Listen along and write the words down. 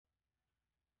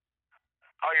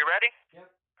Oh, you ready? Yep.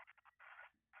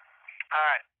 All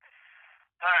right.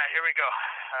 All right, here we go.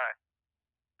 All right.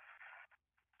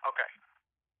 Okay.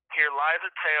 Here lies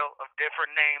a tale of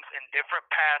different names and different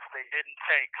paths they didn't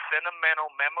take. Sentimental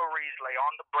memories lay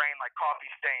on the brain like coffee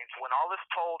stains. When all is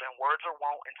told and words are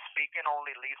wont and speaking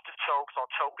only leads to chokes, all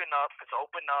choking up is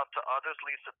open up to others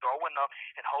leads to throwing up.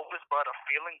 And hope is but a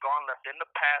feeling gone left in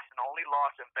the past and only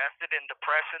lost invested in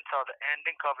depression till the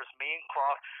ending covers me and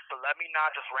cross. But let me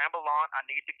not just ramble on. I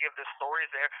need to give this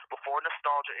story's air before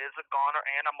nostalgia is a goner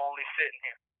and I'm only sitting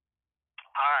here.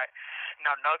 Alright.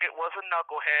 Now Nugget was a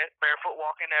knucklehead, barefoot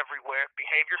walking everywhere,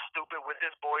 behavior stupid with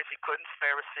his boys, he couldn't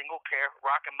spare a single care,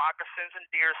 rocking moccasins and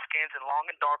deer skins and long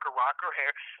and darker rocker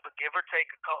hair, but give or take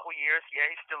a couple years, yeah,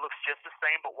 he still looks just the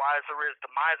same, but wiser is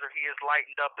the miser, he has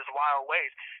lightened up his wild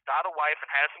ways, got a wife and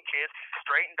has some kids,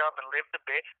 straightened up and lived a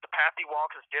bit, the path he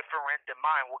walks is different than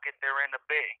mine, we'll get there in a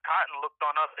bit, and Cotton looked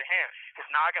on up to him, his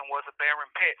noggin was a barren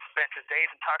pit, spent his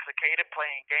days intoxicated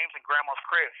playing games in grandma's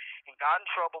crib, and got in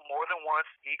trouble more than once.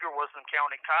 Eager was them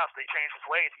county cops. They changed his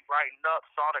ways. He brightened up,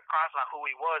 saw the crimes not who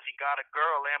he was. He got a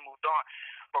girl and moved on.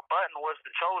 But Button was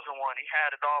the chosen one. He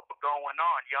had it all but going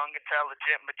on. Young,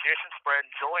 intelligent magician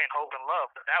spreading joy and hope and love.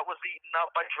 But that was eaten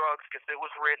up by drugs because it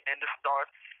was written in the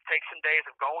stars. Take some days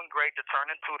of going great to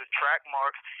turn into the track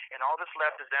marks. And all that's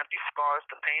left is empty scars.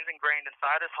 The pain's ingrained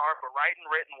inside his heart. But writing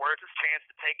written words his chance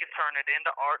to take it, turn it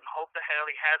into art. And hope the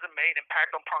hell he hasn't made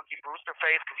impact on Punky Brewster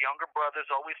face. Because younger brothers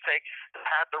always take the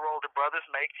path their older brothers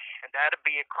make, and that'd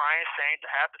be a crying shame to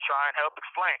have to try and help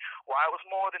explain why it was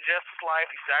more than just his life.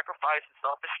 He sacrificed and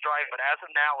selfish strife, but as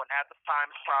of now and at this time,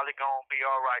 it's probably gonna be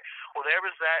alright. Well, there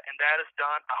is that, and that is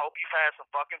done. I hope you've had some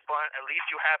fucking fun. At least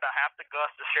you have the half the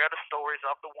guts to share the stories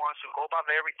of the ones who go by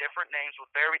very different names with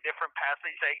very different paths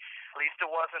they take. At least it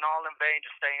wasn't all in vain.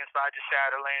 Just stay inside your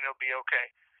shadow lane, it'll be okay.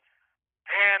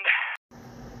 And